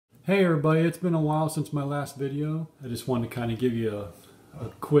Hey everybody, it's been a while since my last video. I just wanted to kind of give you a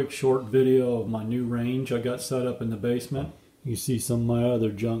quick short video of my new range I got set up in the basement. You see some of my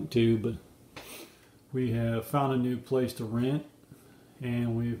other junk too, but we have found a new place to rent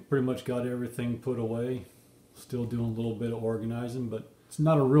and we've pretty much got everything put away. Still doing a little bit of organizing, but it's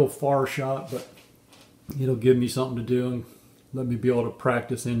not a real far shot, but it'll give me something to do and let me be able to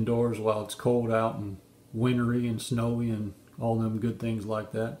practice indoors while it's cold out and wintry and snowy and all them good things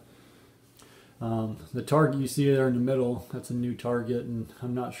like that. The target you see there in the middle, that's a new target, and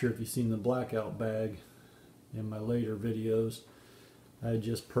I'm not sure if you've seen the blackout bag in my later videos. I had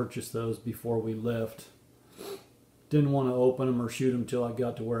just purchased those before we left. Didn't want to open them or shoot them till I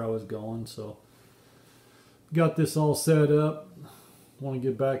got to where I was going, so got this all set up. Want to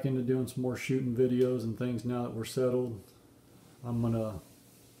get back into doing some more shooting videos and things now that we're settled. I'm going to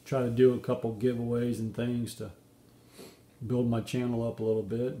try to do a couple giveaways and things to build my channel up a little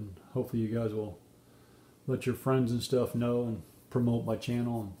bit, and hopefully you guys will let your friends and stuff know and promote my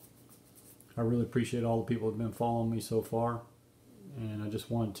channel. And I really appreciate all the people who have been following me so far, and I just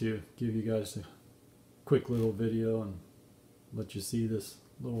wanted to give you guys a quick little video and let you see this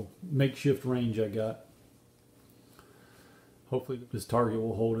little makeshift range I got. Hopefully this target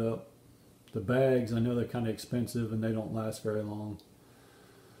will hold up. The bags, I know they're kind of expensive and they don't last very long.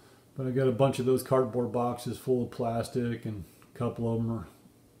 But I got a bunch of those cardboard boxes full of plastic, and a couple of them are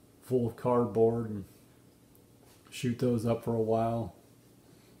full of cardboard, and shoot those up for a while.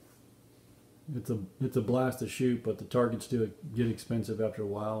 It's a blast to shoot, but the targets do get expensive after a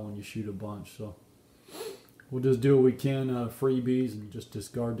while when you shoot a bunch. So we'll just do what we can out of freebies and just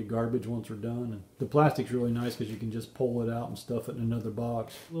discard the garbage once we're done. And the plastic's really nice because you can just pull it out and stuff it in another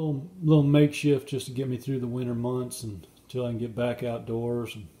box. Little makeshift just to get me through the winter months and until I can get back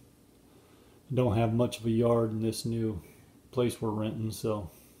outdoors. And don't have much of a yard in this new place we're renting,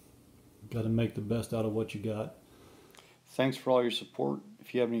 so got to make the best out of what you got. Thanks for all your support.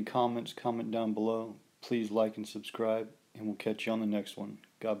 If you have any comments, comment down below. Please like and subscribe, and we'll catch you on the next one.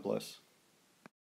 God bless.